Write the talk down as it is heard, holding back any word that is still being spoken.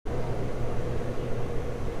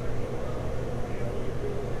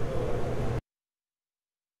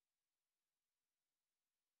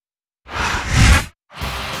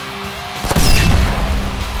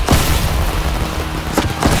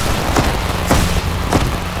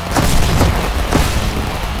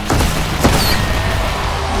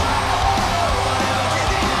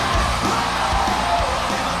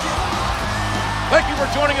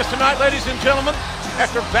tonight, ladies and gentlemen.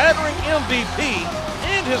 After battering MVP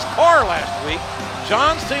and his car last week,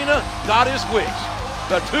 John Cena got his wish.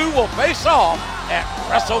 The two will face off at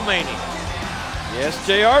WrestleMania. Yes,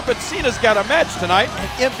 JR, but Cena's got a match tonight,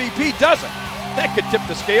 and MVP doesn't. That could tip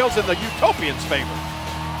the scales in the Utopians' favor.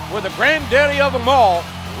 With the granddaddy of them all,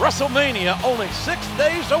 WrestleMania only 6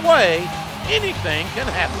 days away, anything can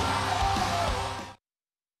happen.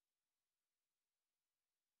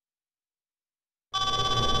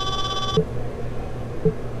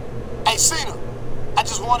 Hey, Cena, I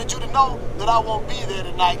just wanted you to know that I won't be there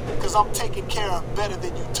tonight because I'm taking care of better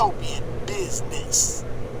than utopian business.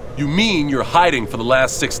 You mean you're hiding for the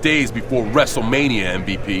last 6 days before WrestleMania,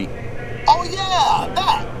 MVP? Oh yeah,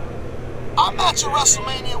 that. Our match at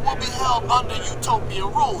WrestleMania will be held under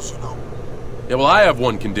utopian rules, you know. Yeah, well, I have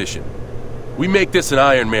one condition. We make this an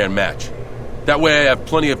Iron Man match. That way I have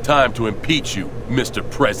plenty of time to impeach you, Mr.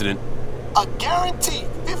 President. A guaranteed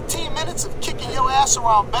 15 minutes of kicking your ass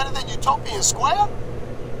around better than Utopian Square?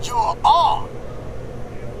 You're on.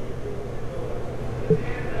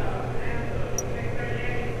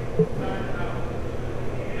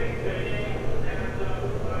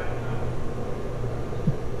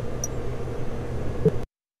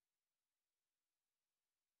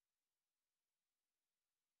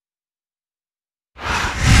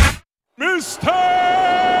 Mr.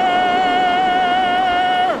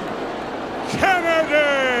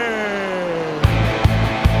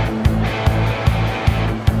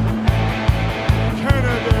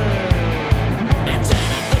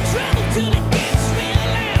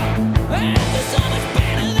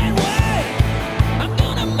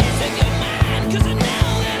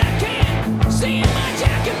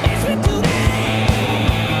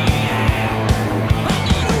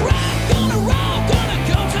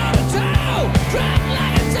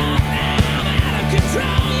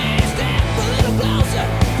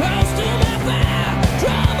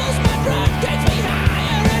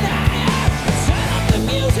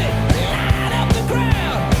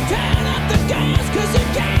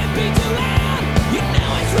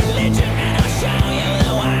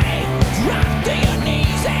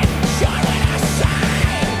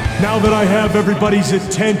 Now that I have everybody's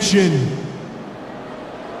attention,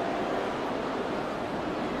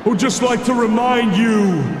 I would just like to remind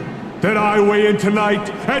you that I weigh in tonight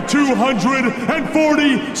at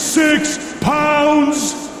 246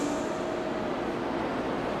 pounds.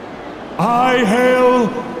 I hail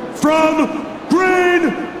from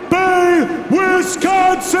Green Bay,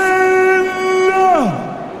 Wisconsin,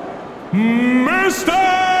 Mr.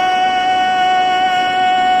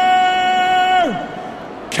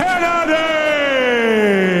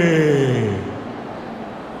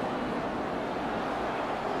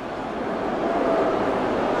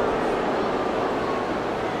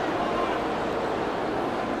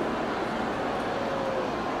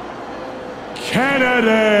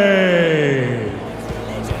 Kennedy!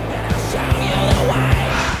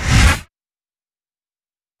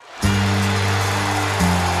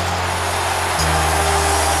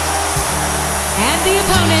 And the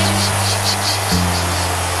opponent,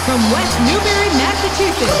 from West Newbury,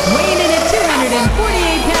 Massachusetts, weighing in at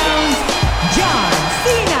 248 pounds, John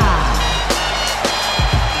Cena.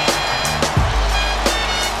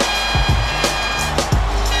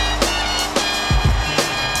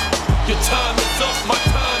 Your time is up, my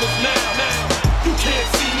time is now. You can't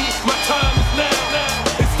see me, my time is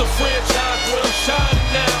now. It's the franchise where I'm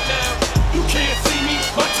shining now. You can't see me,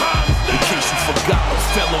 my time is now. In case you forgot or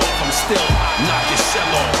fell off, I'm still hot, knock your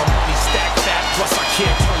shell off. I'm money stacked fat, plus I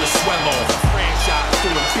can't turn the swell off. The franchise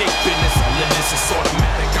doing big business, I live this, it's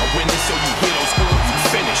automatic. I win this, so you hear those words, you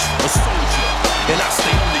finish. A soldier, and I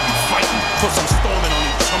stay under you fighting. Plus I'm storming on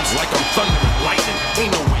you chumps like I'm thunder and lightning.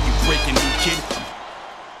 Ain't no way you breaking me, kid.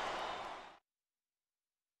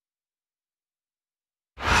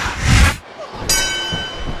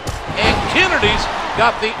 Kennedy's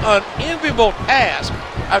got the unenviable task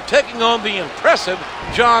of taking on the impressive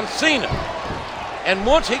John Cena. And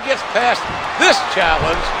once he gets past this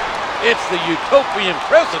challenge, it's the Utopian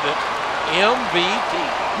President, MVP.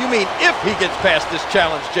 You mean if he gets past this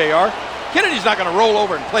challenge, JR? Kennedy's not going to roll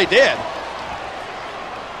over and play dead.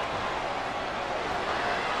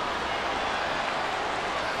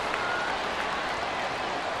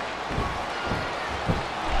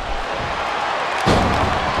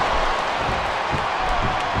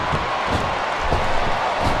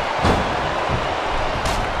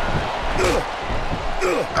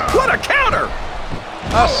 What a counter!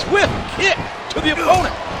 A swift kick to the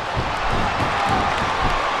opponent.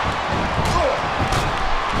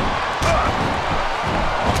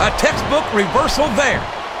 A textbook reversal there.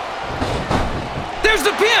 There's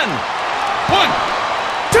the pin. 1,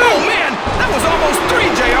 2. Oh, man, that was almost 3,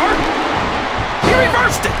 JR. He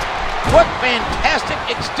reversed it. What fantastic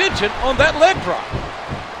extension on that leg drop.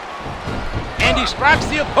 And he strikes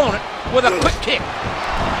the opponent with a quick kick.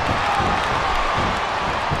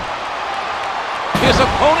 His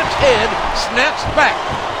opponent's head snaps back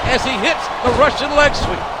as he hits the Russian leg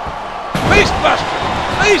sweep. Facebuster!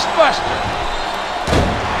 Facebuster!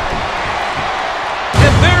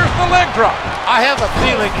 And there's the leg drop. I have a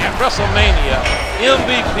feeling at WrestleMania,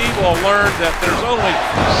 MVP will learn that there's only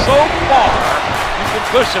so far you can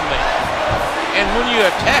push a man. And when you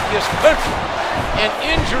attack his country and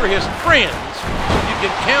injure his friends, you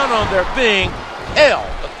can count on there being hell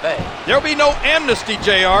to pay. There'll be no amnesty,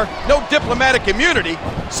 JR. No diplomatic immunity.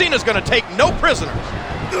 Cena's gonna take no prisoners.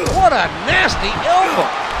 What a nasty elbow.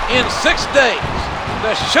 In 6 days,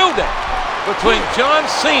 the showdown between John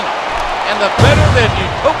Cena and the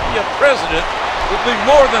better-than-Utopia president will be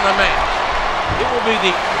more than a match. It will be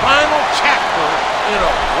the final chapter in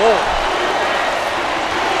a war.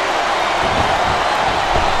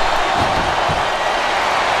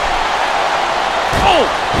 Oh,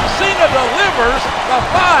 Cena delivers the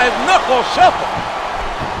 5-knuckle shuffle.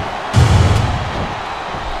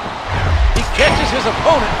 He catches his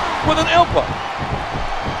opponent with an elbow.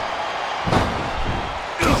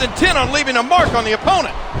 He's intent on leaving a mark on the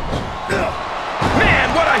opponent.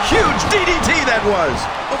 Man, what a huge DDT that was.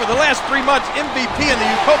 Over the last 3 months, MVP and the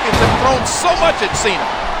Utopians have thrown so much at Cena.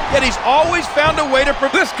 Yet he's always found a way to...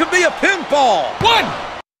 This could be a pinfall. 1.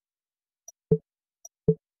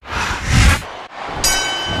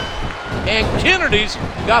 And Kennedy's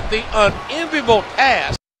got the unenviable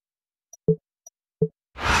task.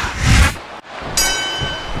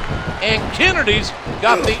 And Kennedy's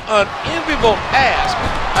got the unenviable task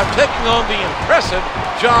of taking on the impressive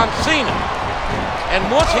John Cena. And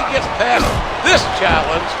once he gets past this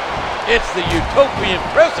challenge, it's the Utopian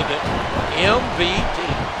president, MVP.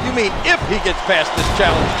 You mean if he gets past this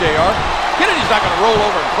challenge, JR? Kennedy's not going to roll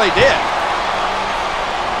over and play dead.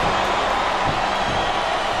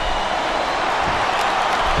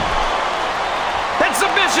 That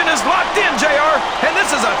submission is locked in, JR, and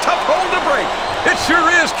this is a tough hold to break. It sure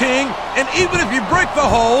is, King. And even if you break the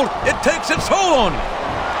hold, it takes its toll on you.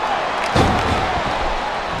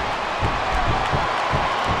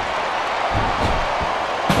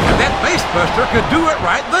 And that facebuster could do it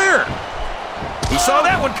right there. He saw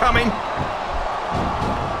that one coming.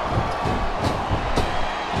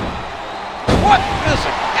 What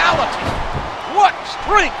physicality! What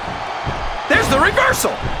strength! There's the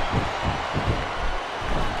reversal.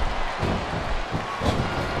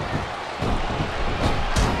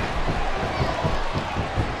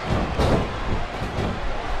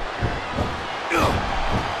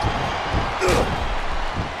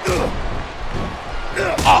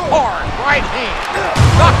 A hard right hand,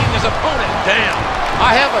 knocking his opponent down.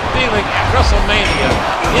 I have a feeling at WrestleMania,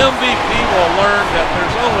 MVP will learn that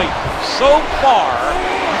there's only so far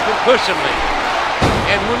you can push a man.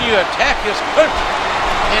 And when you attack his country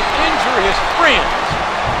and injure his friends,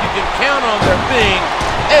 you can count on there being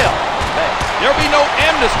hell to pay. There'll be no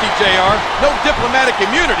amnesty, JR. No diplomatic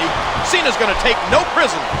immunity. Cena's going to take no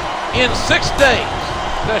prisoners. In 6 days,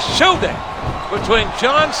 the showdown between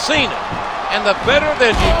John Cena and the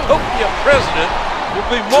better-than-Utopia president will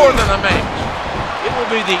be more than a match. It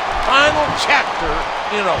will be the final chapter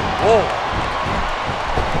in a war.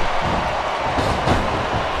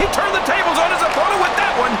 He turned the tables on his opponent with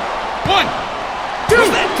that one. 1, 2.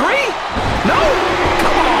 Was that 3? No!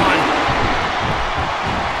 Come on!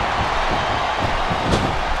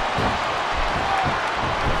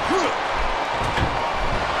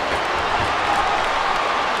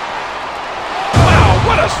 Wow,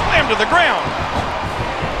 what a slam to the ground!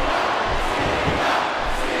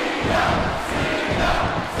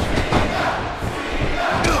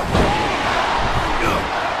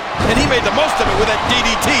 And he made the most of it with that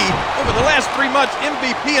DDT. Over the last 3 months,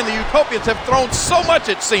 MVP and the Utopians have thrown so much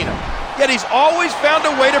at Cena. Yet he's always found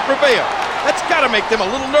a way to prevail. That's got to make them a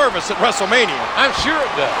little nervous at WrestleMania. I'm sure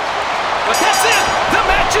it does. But that's it! The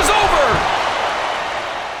match is over!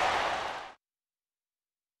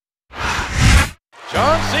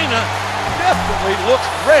 John Cena definitely looks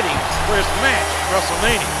ready for his match at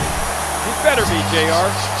WrestleMania. He better be, JR.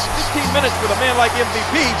 15 minutes with a man like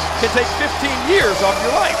MVP can take 15 years off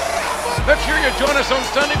your life. Make sure you join us on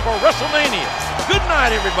Sunday for WrestleMania. Good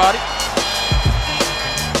night, everybody.